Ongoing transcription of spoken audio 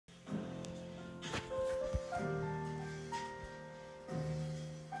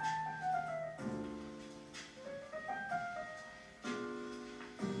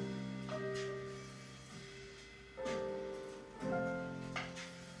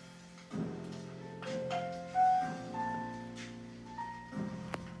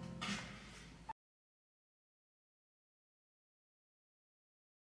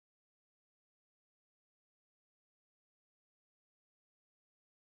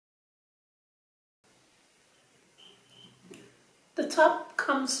The top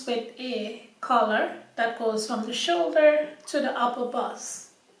comes with a collar that goes from the shoulder to the upper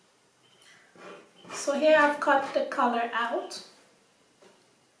bust. So here I've cut the collar out,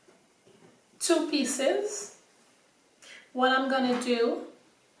 2 pieces. What I'm going to do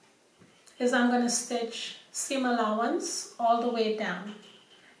is I'm going to stitch seam allowance all the way down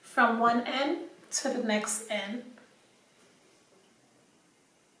from one end to the next end,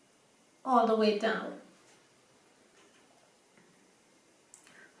 all the way down.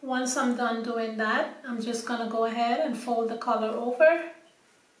 Once I'm done doing that, I'm just going to go ahead and fold the collar over,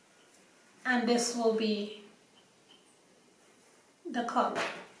 and this will be the collar.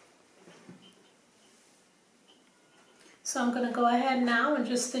 So I'm going to go ahead now and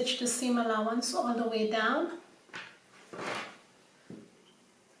just stitch the seam allowance all the way down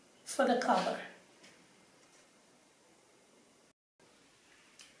for the collar.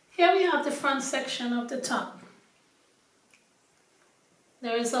 Here we have the front section of the top.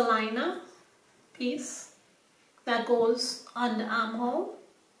 There is a liner piece that goes on the armhole.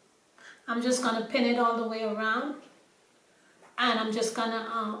 I'm just going to pin it all the way around, and I'm just going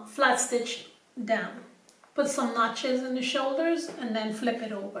to flat stitch down. Put some notches in the shoulders and then flip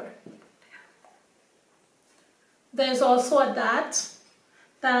it over. There's also a dart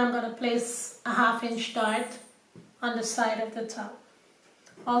that I'm going to place a 1/2 inch dart on the side of the top.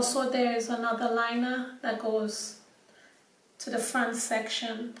 Also, there is another liner that goes to the front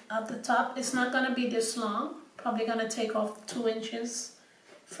section of the top. It's not going to be this long, probably going to take off 2 inches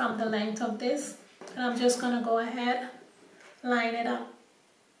from the length of this. And I'm just going to go ahead, line it up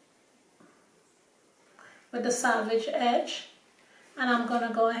with the salvage edge, and I'm going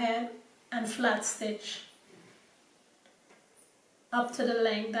to go ahead and flat stitch up to the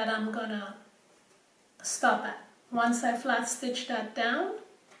length that I'm going to stop at. Once I flat stitch that down,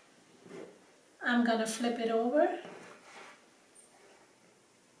 I'm going to flip it over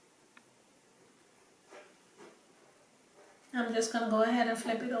I'm just going to go ahead and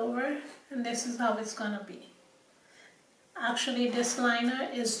flip it over, and this is how it's going to be. Actually, this liner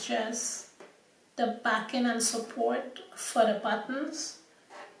is just the backing and support for the buttons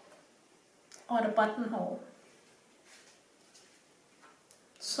or the buttonhole.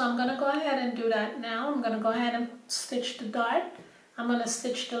 So I'm going to go ahead and do that now. I'm going to go ahead and stitch the dart. I'm going to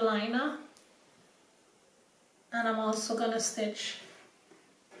stitch the liner, and I'm also going to stitch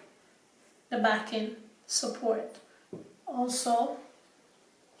the backing support. Also,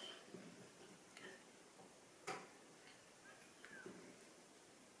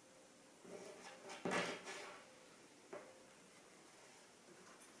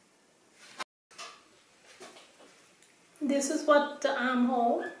 this is what the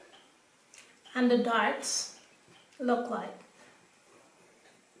armhole and the darts look like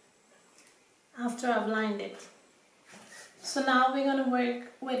after I've lined it. So now we're going to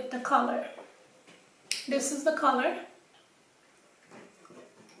work with the collar. This is the collar.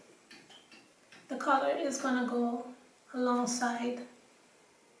 The collar is going to go alongside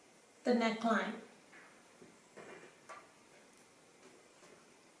the neckline.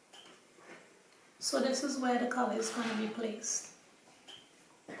 So this is where the collar is going to be placed.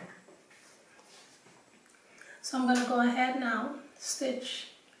 So I'm going to go ahead now, stitch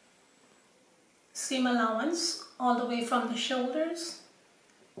seam allowance all the way from the shoulders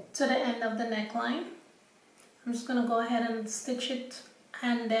to the end of the neckline. I'm just going to go ahead and stitch it,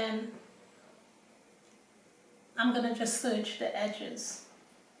 and then I'm going to just serge the edges.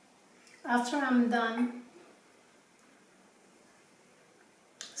 After I'm done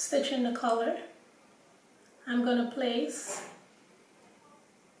stitching the collar, I'm going to place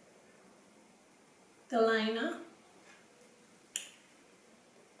the liner,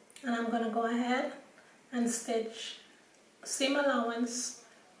 and I'm going to go ahead and stitch seam allowance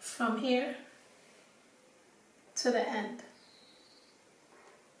from here to the end.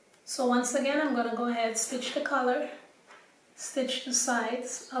 So once again, I'm going to go ahead, stitch the collar, stitch the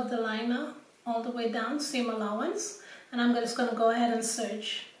sides of the liner all the way down, seam allowance, and I'm just going to go ahead and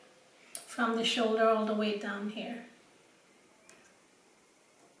serge from the shoulder all the way down here.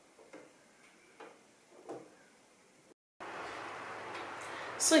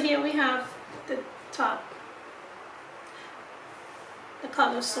 So here we have the top, the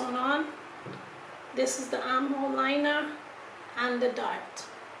collar sewn on. This is the armhole liner and the dart.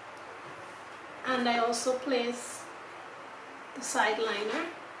 And I also place the side liner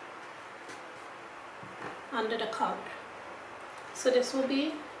under the collar. So this will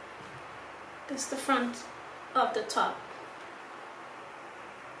be the front of the top.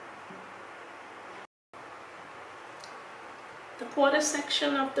 The quarter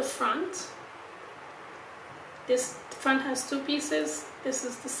section of the front This front has two pieces. This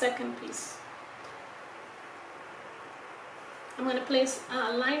is the second piece. I'm going to place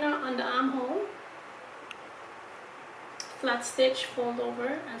a liner on the armhole, flat stitch, fold over,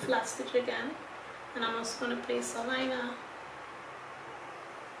 and flat stitch again. And I'm also going to place a liner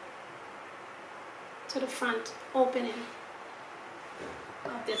to the front opening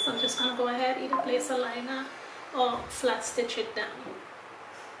of this. I'm just going to go ahead, either place a liner or flat stitch it down.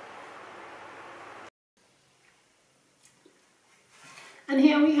 And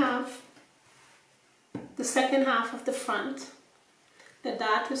here we have the second half of the front. The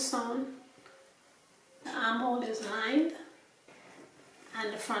dart is sewn, the armhole is lined,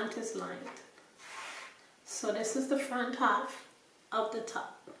 and the front is lined. So this is the front half of the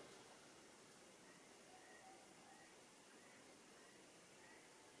top.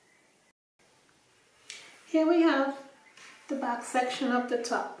 Here we have the back section of the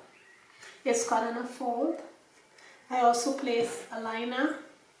top. It's cut in a fold. I also place a liner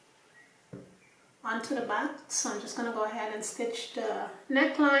onto the back, so I'm just going to go ahead and stitch the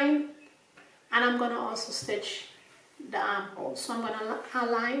neckline, and I'm going to also stitch the armhole. So I'm going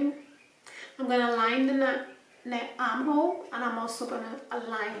to line the neck armhole, and I'm also going to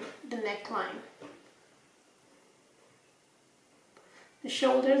align the neckline. The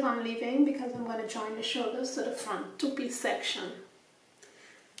shoulders I'm leaving because I'm going to join the shoulders to the front two-piece section.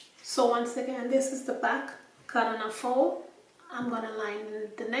 So once again, this is the back, cut on a fold. I'm going to line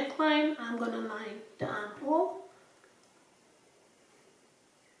the neckline, I'm going to line the armhole.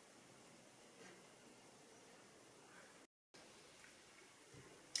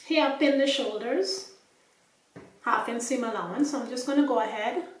 Here I pin the shoulders, 1/2 inch seam allowance. So I'm just going to go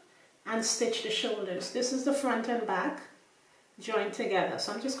ahead and stitch the shoulders. This is the front and back joined together.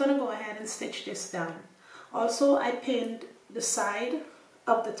 So I'm just going to go ahead and stitch this down. Also, I pinned the side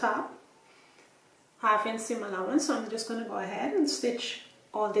of the top, 1/2 inch seam allowance. So I'm just going to go ahead and stitch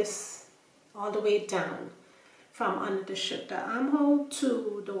all this all the way down from under the armhole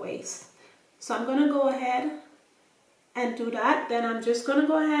to the waist. So I'm going to go ahead and do that. Then I'm just going to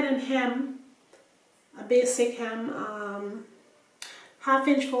go ahead and hem a basic hem, 1/2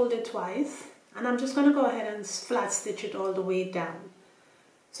 inch folded twice, and I'm just going to go ahead and flat stitch it all the way down.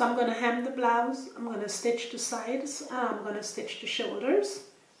 So I'm going to hem the blouse, I'm going to stitch the sides, and I'm going to stitch the shoulders.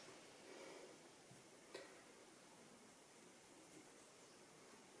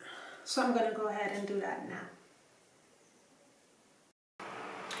 So I'm going to go ahead and do that now.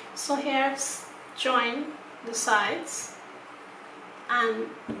 So here I've joined the sides and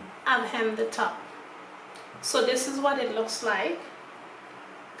I've hemmed the top. So this is what it looks like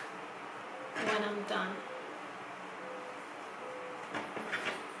when I'm done.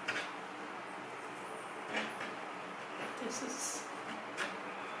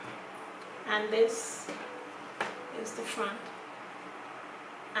 This is the front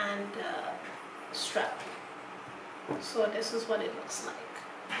and strap. So this is what it looks like.